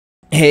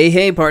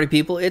Hey party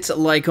people, it's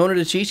Lycona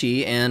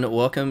Dacheechee and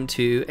welcome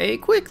to a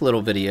quick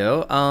little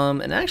video.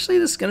 And actually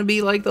this is going to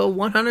be like the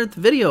 100th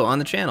video on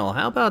the channel.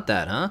 How about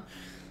that, huh?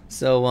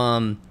 So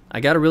I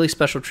got a really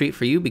special treat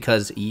for you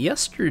because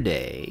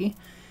yesterday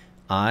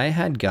I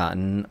had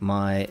gotten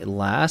my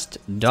last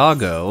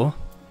Doggo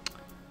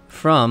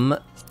from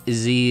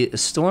the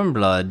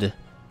Stormblood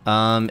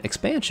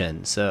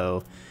expansion.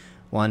 So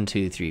 1,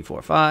 2, 3,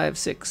 4, 5,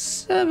 6,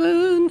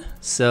 7.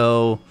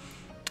 So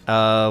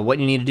what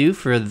you need to do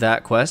for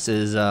that quest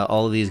is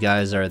all of these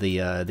guys are the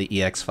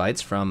EX fights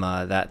from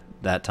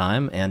that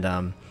time,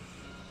 and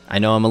I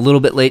know I'm a little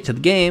bit late to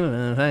the game,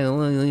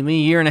 a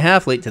year and a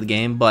half late to the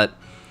game, but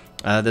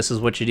this is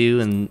what you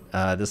do, and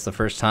this is the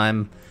first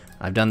time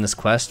I've done this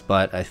quest,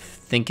 but I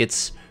think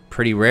it's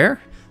pretty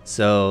rare.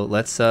 So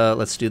let's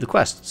do the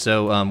quest.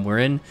 So we're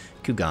in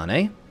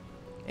Kugane,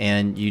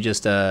 and you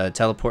just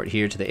teleport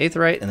here to the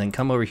Aetheryte, and then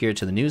come over here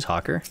to the News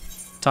Hawker,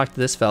 talk to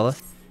this fella,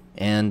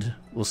 and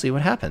we'll see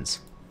what happens.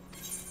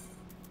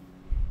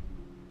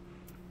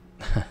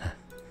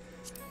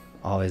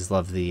 Always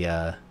love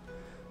the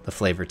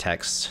flavor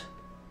text.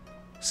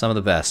 Some of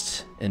the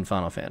best in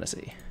Final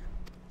Fantasy.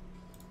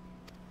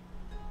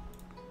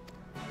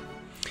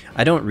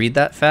 I don't read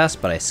that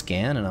fast, but I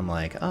scan and I'm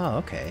like, oh,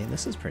 okay,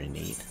 this is pretty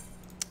neat.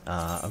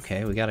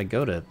 Okay, we gotta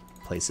go to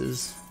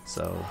places,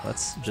 so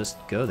let's just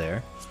go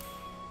there.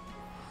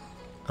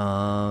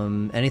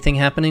 Anything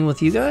happening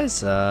with you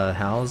guys?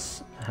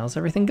 How's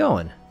everything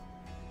going?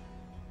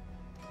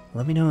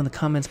 Let me know in the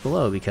comments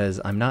below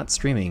because I'm not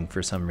streaming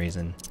for some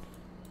reason.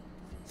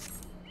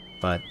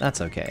 But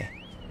that's okay.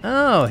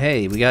 Oh,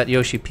 hey, we got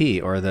Yoshi P,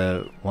 or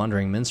the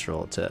Wandering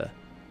Minstrel, to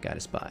guide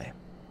us by.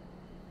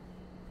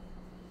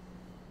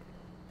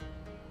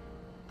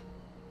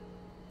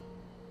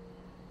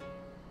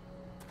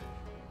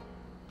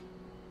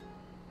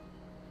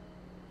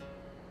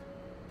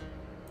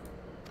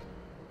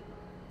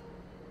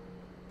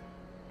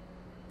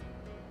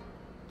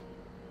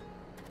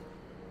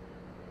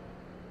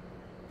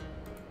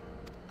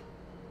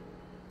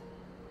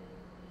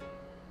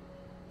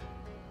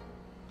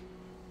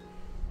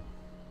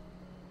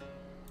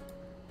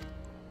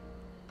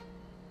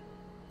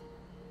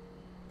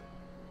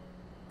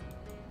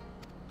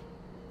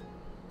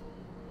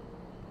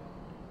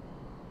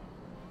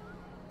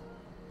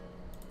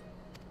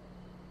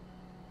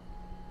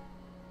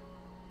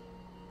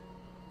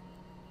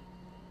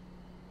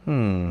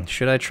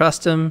 Should I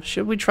trust him?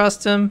 Should we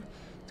trust him?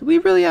 Do we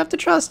really have to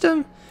trust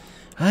him?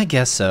 I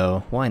guess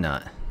so. Why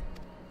not?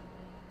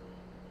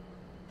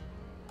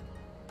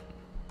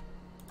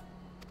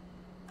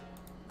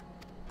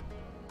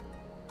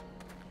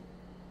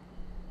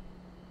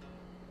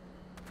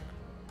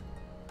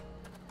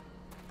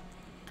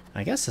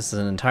 I guess this is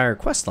an entire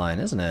quest line,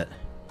 isn't it?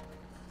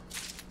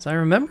 So I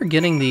remember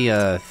getting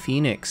the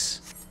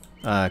Phoenix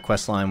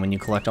quest line when you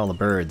collect all the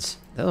birds.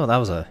 Oh, that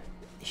was a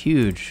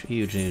huge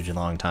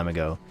long time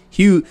ago.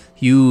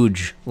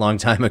 Huge long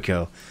time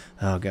ago.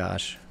 Oh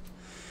gosh.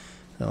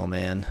 Oh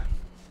man.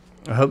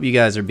 I hope you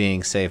guys are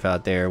being safe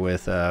out there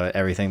with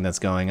everything that's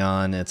going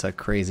on. It's a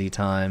crazy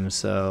time,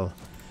 so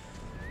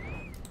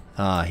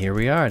here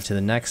we are to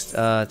the next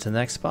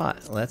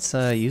spot. Let's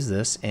use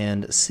this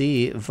and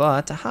see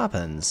what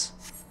happens.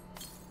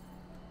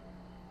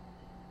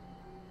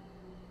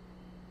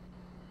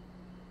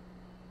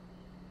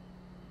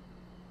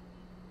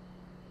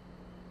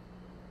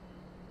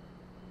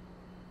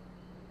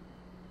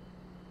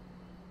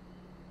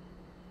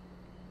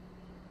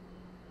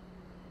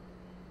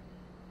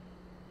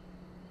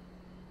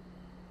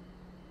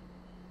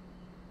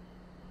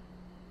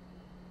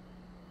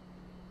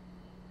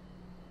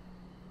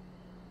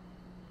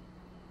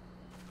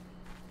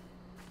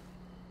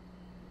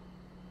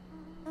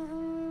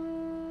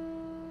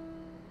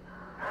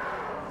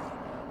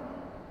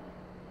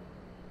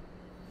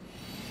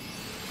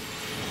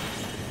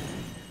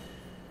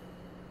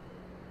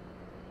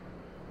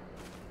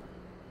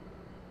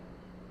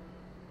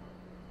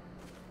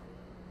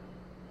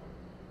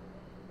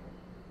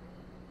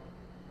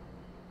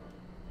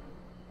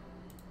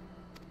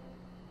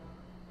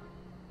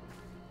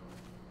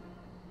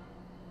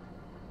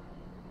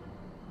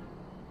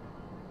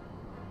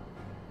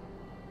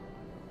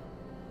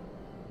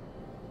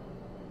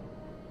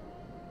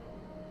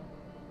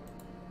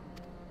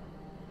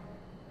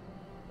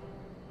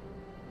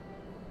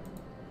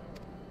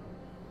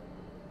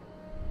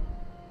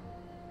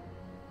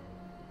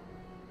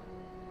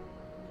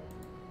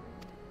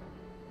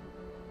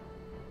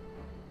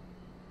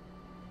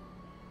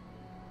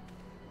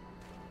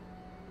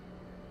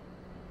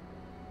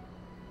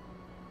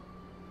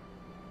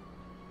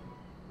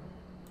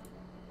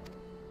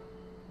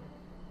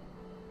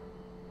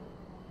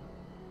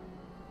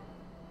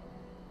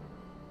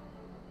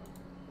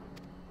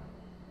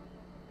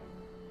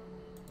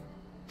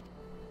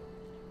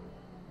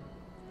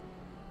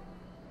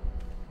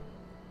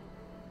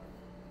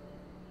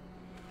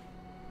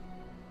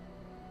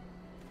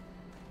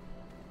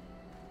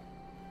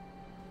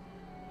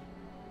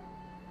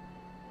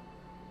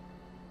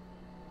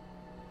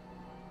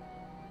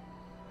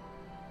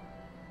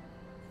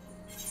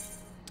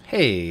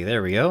 Hey,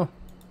 there we go.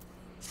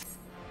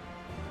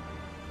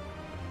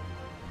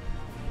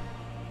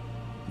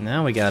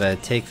 Now we gotta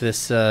take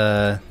this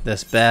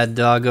this bad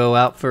doggo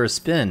out for a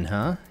spin,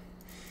 huh?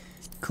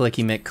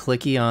 Clicky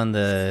McClicky on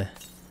the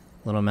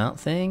little mount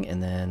thing,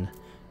 and then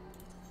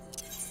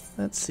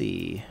let's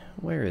see,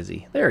 where is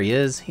he? There he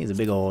is. He's a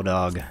big old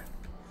dog.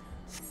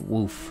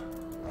 Woof.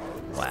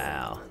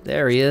 Wow,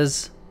 there he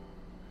is.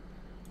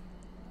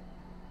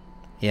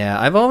 Yeah,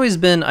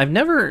 I've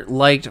never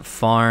liked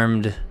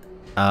farmed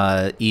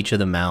each of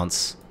the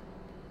mounts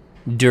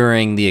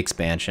during the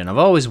expansion. I've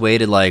always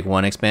waited like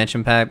one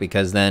expansion pack,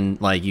 because then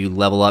like you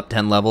level up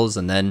 10 levels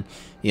and then,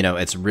 you know,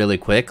 it's really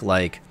quick.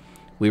 Like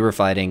we were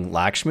fighting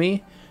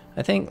Lakshmi,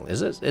 I think.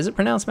 Is it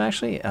pronounced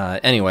Maxley?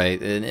 Anyway,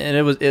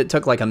 and it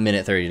took like a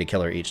minute 30 to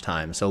kill her each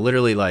time. So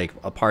literally like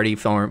a party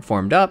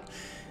formed up,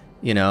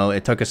 you know,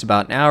 it took us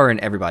about an hour and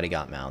everybody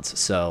got mounts.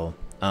 So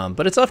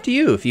but it's up to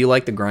you. If you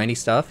like the grindy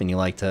stuff and you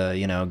like to,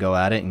 you know, go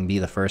at it and be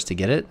the first to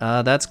get it,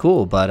 that's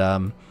cool.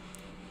 But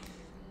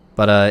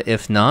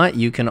if not,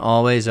 you can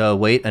always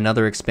wait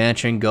another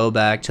expansion, go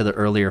back to the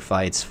earlier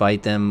fights,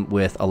 fight them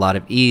with a lot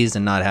of ease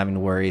and not having to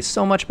worry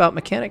so much about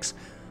mechanics.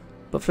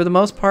 But for the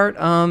most part,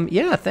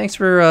 yeah, thanks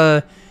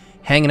for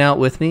hanging out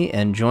with me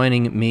and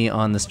joining me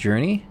on this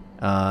journey.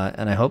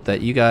 And I hope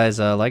that you guys,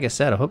 like I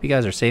said, I hope you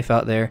guys are safe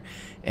out there,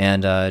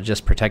 and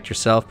just protect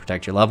yourself,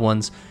 protect your loved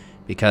ones,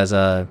 because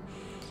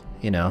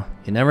you know,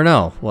 you never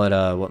know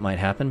what might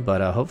happen.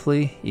 But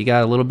hopefully you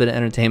got a little bit of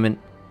entertainment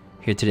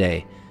here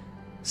today.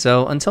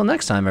 So until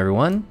next time,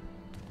 everyone,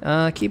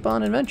 keep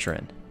on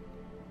adventuring.